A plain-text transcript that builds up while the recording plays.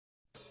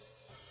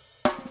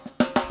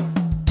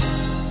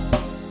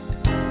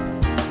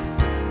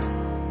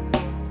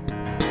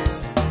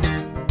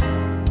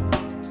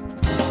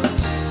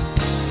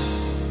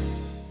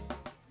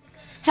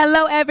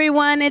Hello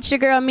everyone, it's your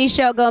girl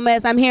Michelle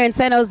Gomez. I'm here in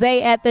San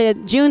Jose at the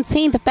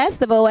Juneteenth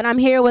festival, and I'm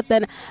here with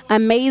an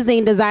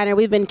amazing designer.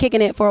 We've been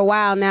kicking it for a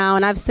while now,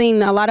 and I've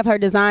seen a lot of her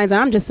designs,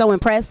 and I'm just so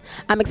impressed.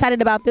 I'm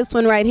excited about this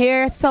one right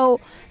here. So,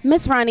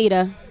 Miss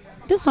Ronita,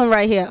 this one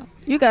right here,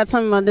 you got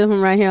something about this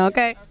one right here,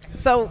 okay?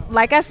 So,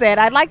 like I said,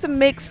 I'd like to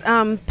mix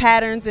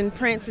patterns and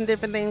prints and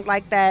different things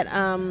like that.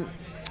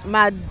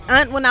 My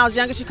aunt, when I was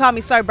younger, she called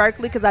me Sir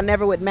Berkeley because I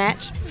never would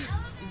match,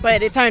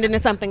 but it turned into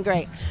something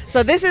great.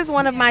 So this is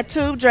one of my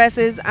tube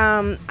dresses.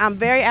 I'm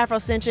very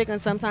Afrocentric,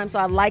 and sometimes so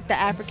I like the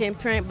African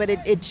print, but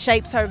it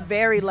shapes her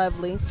very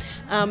lovely.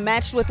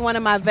 Matched with one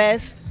of my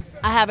vests.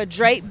 I have a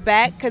draped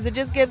back because it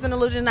just gives an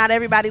illusion. Not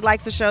everybody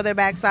likes to show their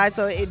backside,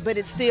 but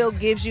it still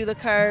gives you the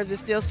curves. It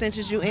still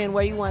cinches you in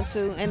where you want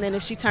to. And then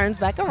if she turns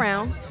back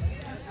around,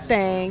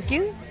 thank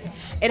you.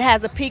 It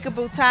has a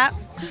peekaboo top.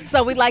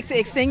 So we like to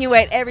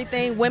extenuate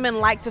everything.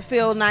 Women like to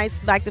feel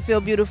nice, like to feel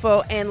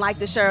beautiful, and like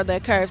to show their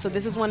curves. So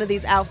this is one of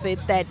these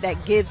outfits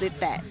that gives it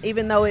that.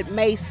 Even though it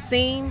may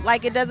seem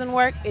like it doesn't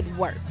work, it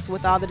works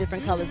with all the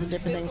different colors and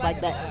different things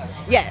like that.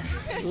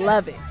 Yes,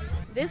 love it.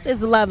 This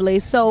is lovely.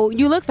 So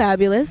you look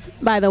fabulous,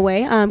 by the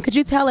way. Could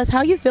you tell us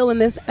how you feel in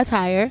this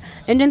attire,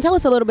 and then tell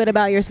us a little bit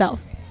about yourself?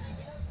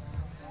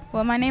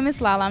 Well, my name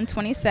is Lala. I'm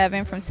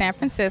 27 from San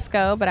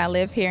Francisco, but I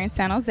live here in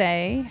San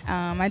Jose.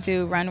 I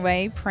do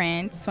runway,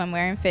 print,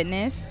 swimwear, and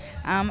fitness.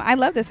 I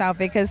love this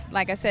outfit because,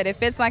 like I said, it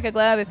fits like a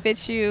glove. It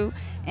fits you,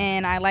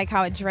 and I like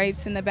how it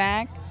drapes in the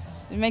back.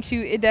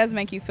 It does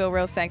make you feel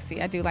real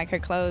sexy. I do like her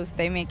clothes.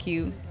 They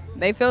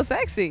feel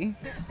sexy.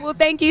 Well,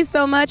 thank you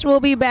so much. We'll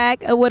be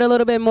back with a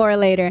little bit more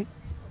later.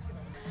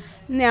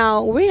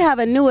 Now, we have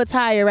a new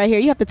attire right here.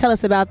 You have to tell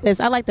us about this.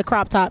 I like the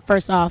crop top,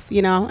 first off,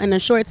 and the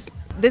shorts.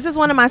 This is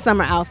one of my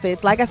summer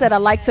outfits. Like I said, I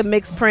like to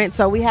mix print,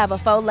 so we have a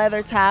faux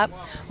leather top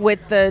with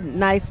the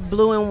nice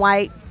blue and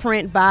white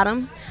print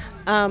bottom,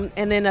 and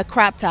then a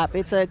crop top.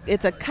 It's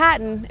a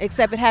cotton,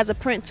 except it has a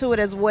print to it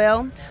as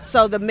well.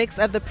 So the mix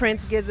of the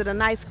prints gives it a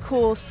nice,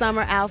 cool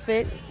summer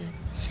outfit.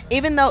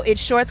 Even though it's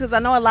shorts, because I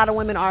know a lot of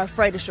women are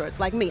afraid of shorts,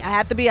 like me. I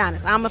have to be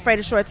honest, I'm afraid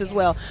of shorts as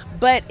well.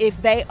 But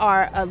if they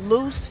are a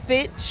loose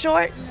fit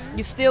short,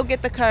 you still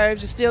get the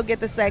curves, you still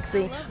get the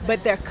sexy,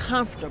 but they're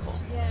comfortable.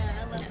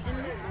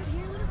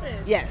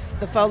 Yes,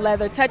 the faux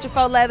leather, touch of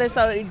faux leather,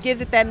 so it gives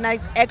it that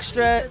nice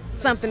extra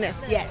somethingness.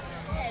 Yes.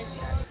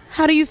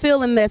 How do you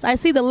feel in this? I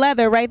see the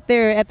leather right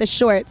there at the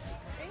shorts.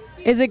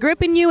 Is it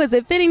gripping you? Is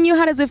it fitting you?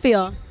 How does it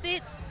feel?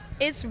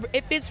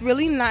 It fits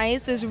really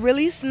nice. It's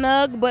really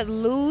snug but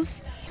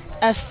loose.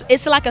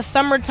 It's like a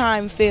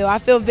summertime feel. I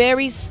feel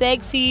very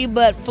sexy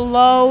but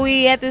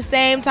flowy at the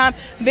same time.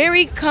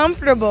 Very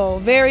comfortable,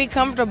 very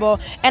comfortable.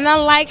 And I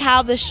like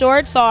how the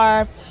shorts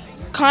are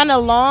kind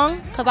of long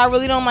because I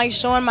really don't like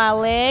showing my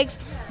legs,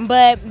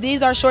 but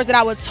these are shorts that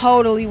I would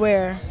totally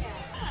wear.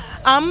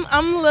 I'm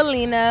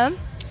Lalina.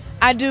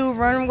 I do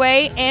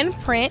runway and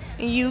print.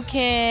 You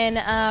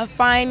can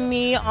find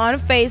me on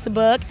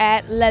Facebook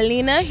at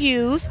Lalina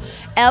Hughes,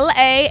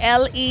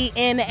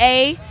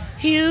 Lalena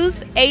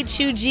Hughes,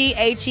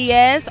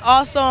 Hughes.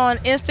 Also on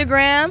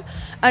Instagram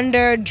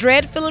under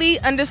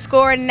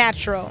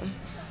dreadfully_natural.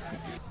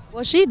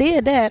 Well, she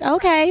did that.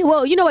 Okay.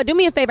 Well, you know what? Do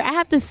me a favor. I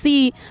have to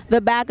see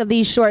the back of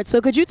these shorts. So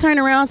could you turn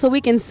around so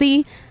we can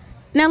see?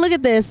 Now look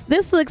at this.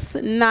 This looks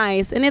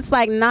nice, and it's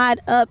like not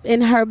up in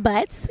her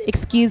butt,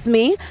 excuse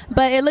me,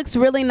 but it looks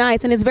really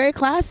nice, and it's very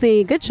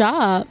classy. Good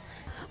job.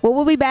 Well,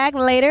 we'll be back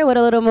later with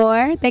a little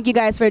more. Thank you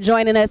guys for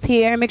joining us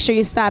here. Make sure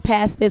you stop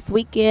past this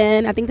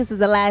weekend. I think this is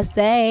the last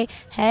day.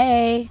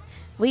 Hey,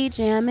 we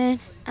jamming.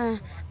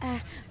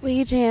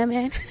 We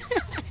jamming.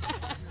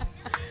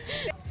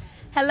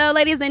 Hello,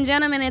 ladies and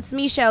gentlemen, it's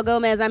Michelle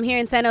Gomez. I'm here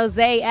in San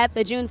Jose at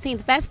the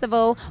Juneteenth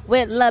Festival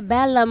with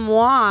Belle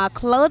Moi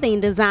clothing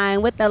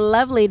design with the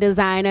lovely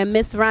designer,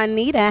 Miss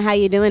Ronita. How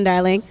you doing,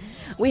 darling?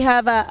 We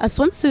have a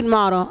swimsuit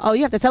model. Oh,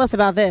 you have to tell us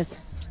about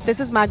this. This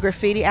is my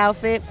graffiti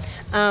outfit.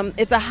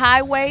 It's a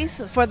high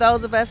waist for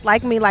those of us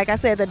like me, like I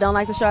said, that don't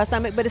like to show our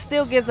stomach, but it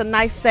still gives a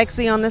nice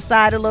sexy on the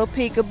side, a little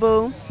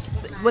peekaboo.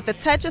 With a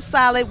touch of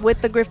solid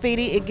with the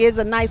graffiti, it gives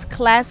a nice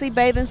classy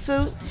bathing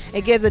suit.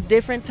 It gives a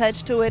different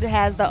touch to it. It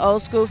has the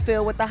old school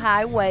feel with the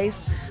high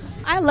waist.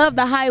 I love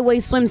the high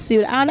waist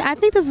swimsuit. I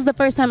think this is the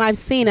first time I've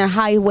seen a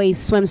high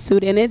waist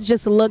swimsuit, and it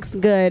just looks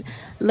good.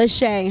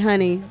 Lachey,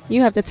 honey,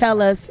 you have to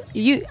tell us.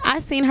 I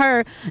seen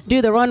her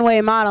do the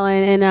runway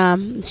modeling,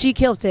 and she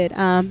killed it.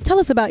 Tell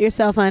us about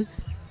yourself, hon.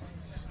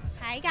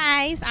 Hi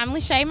guys, I'm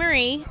Lachey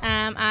Marie.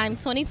 I'm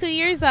 22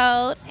 years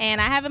old,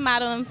 and I have been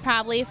modeling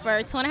probably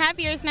for 2.5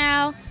 years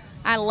now.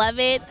 I love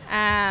it.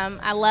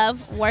 I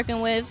love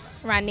working with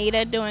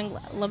Ronita doing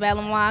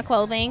Belle Moi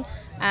clothing.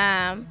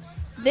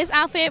 This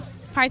outfit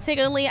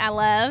particularly I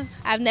love.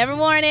 I've never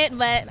worn it,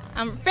 but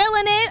I'm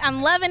feeling it.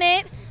 I'm loving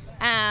it.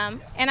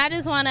 And I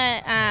just want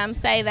to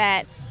say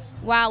that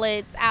while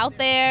it's out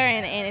there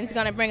and it's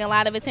going to bring a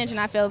lot of attention,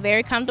 I feel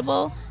very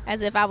comfortable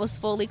as if I was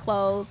fully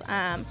clothed.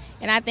 And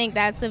I think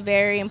that's a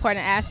very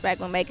important aspect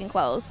when making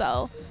clothes.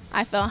 So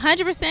I feel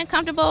 100%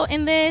 comfortable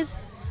in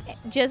this,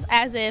 just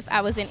as if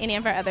I was in any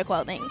of her other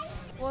clothing.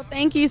 Well,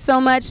 thank you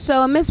so much.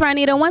 So, Miss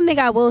Ronita, one thing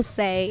I will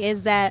say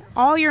is that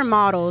all your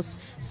models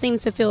seem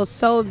to feel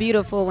so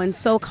beautiful and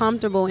so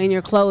comfortable in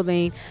your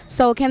clothing.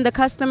 So, can the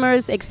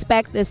customers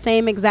expect the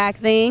same exact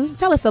thing?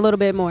 Tell us a little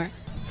bit more.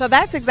 So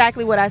that's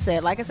exactly what I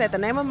said. Like I said, the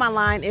name of my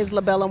line is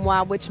Belle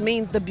Moi, which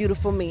means the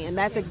beautiful me. And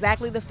that's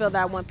exactly the feel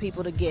that I want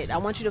people to get. I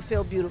want you to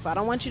feel beautiful. I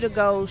don't want you to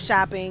go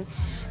shopping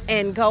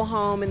and go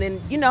home and then,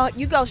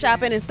 you go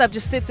shopping and stuff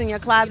just sits in your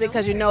closet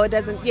because you know it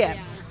doesn't,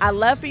 I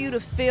love for you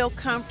to feel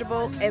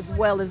comfortable as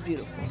well as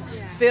beautiful.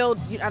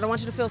 I don't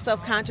want you to feel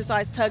self-conscious,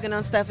 always tugging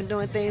on stuff and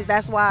doing things.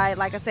 That's why,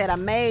 like I said, I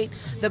made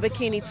the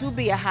bikini to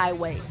be a high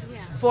waist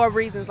for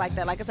reasons like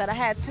that. Like I said, I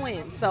had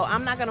twins, so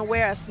I'm not gonna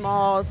wear a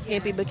small,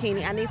 skimpy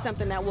bikini. I need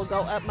something that will go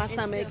up my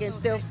stomach and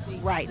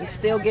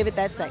still give it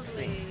that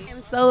sexy.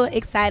 I'm so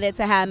excited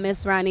to have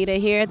Miss Ronita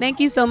here. Thank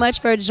you so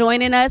much for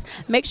joining us.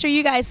 Make sure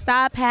you guys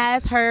stop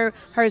past her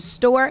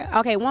store.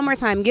 Okay, one more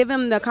time. Give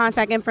them the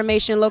contact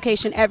information,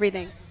 location,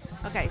 everything.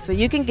 Okay, so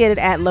you can get it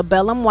at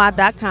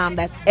lebellemoi.com.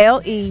 That's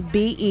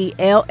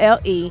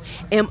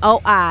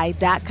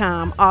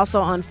LEBELLEMOI.com.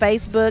 Also on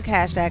Facebook,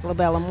 hashtag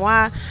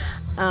lebellemoi.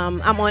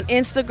 I'm on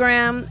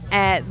Instagram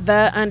at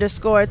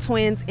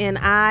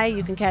 _twinsni.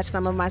 You can catch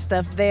some of my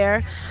stuff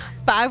there.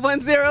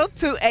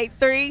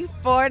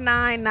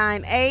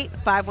 510-283-4998.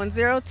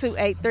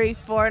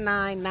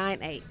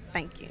 510-283-4998.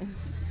 Thank you.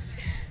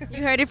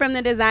 You heard it from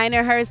the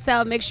designer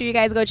herself. Make sure you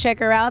guys go check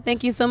her out.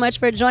 Thank you so much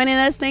for joining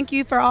us. Thank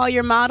you for all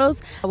your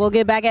models. We'll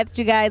get back at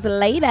you guys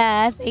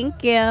later.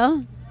 Thank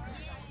you.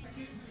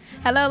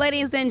 Hello,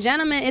 ladies and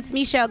gentlemen. It's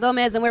Michelle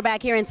Gomez, and we're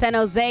back here in San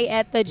Jose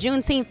at the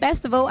Juneteenth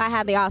Festival. I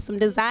have the awesome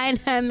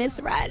designer,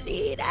 Miss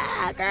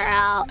Ronita,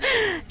 girl.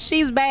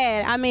 She's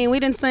bad. I mean,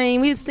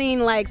 we've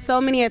seen like so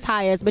many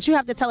attires, but you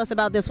have to tell us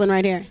about this one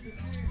right here.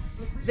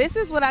 This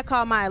is what I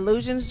call my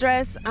illusions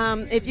dress.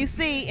 If you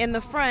see in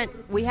the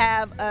front, we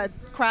have a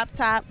crop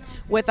top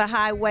with a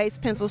high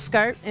waist pencil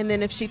skirt, and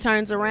then if she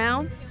turns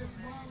around,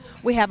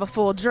 we have a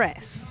full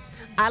dress.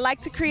 I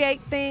like to create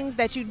things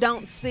that you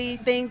don't see,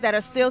 things that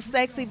are still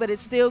sexy, but it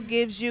still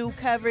gives you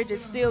coverage. It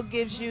still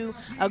gives you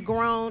a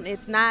grown.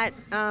 It's not,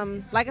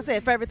 like I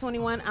said, Forever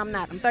 21, I'm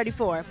not. I'm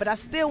 34, but I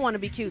still want to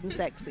be cute and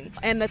sexy.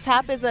 And the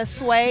top is a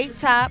suede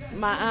top.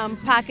 My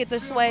pockets are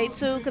suede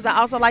too, because I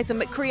also like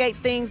to create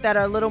things that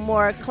are a little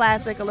more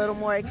classic, a little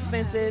more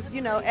expensive.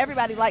 You know,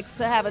 everybody likes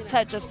to have a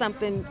touch of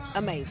something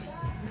amazing.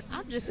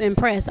 I'm just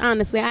impressed,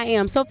 honestly, I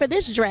am. So for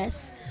this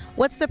dress,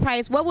 what's the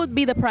price? What would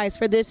be the price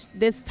for this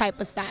type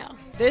of style?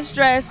 This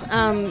dress,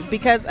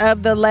 because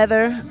of the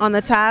leather on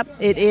the top,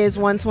 it is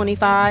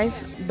 $125.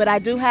 But I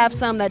do have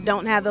some that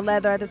don't have the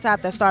leather at the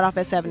top that start off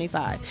at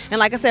 $75. And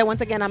like I said,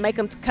 once again, I make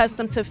them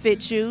custom to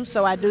fit you.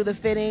 So I do the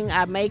fitting,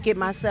 I make it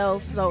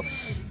myself. So,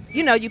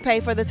 you know, you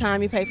pay for the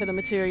time, you pay for the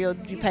material,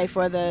 you pay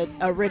for the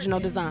original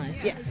design.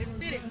 Yes. It's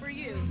fitted for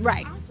you.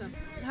 Right. Awesome.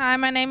 Hi,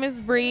 my name is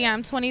Bree.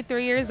 I'm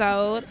 23 years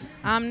old.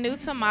 I'm new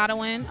to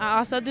modeling. I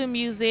also do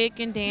music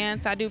and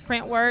dance. I do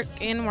print work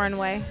and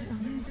runway.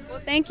 Well,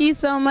 thank you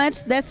so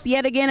much. That's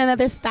yet again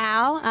another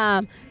style.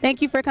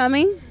 Thank you for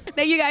coming.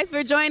 Thank you guys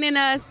for joining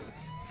us.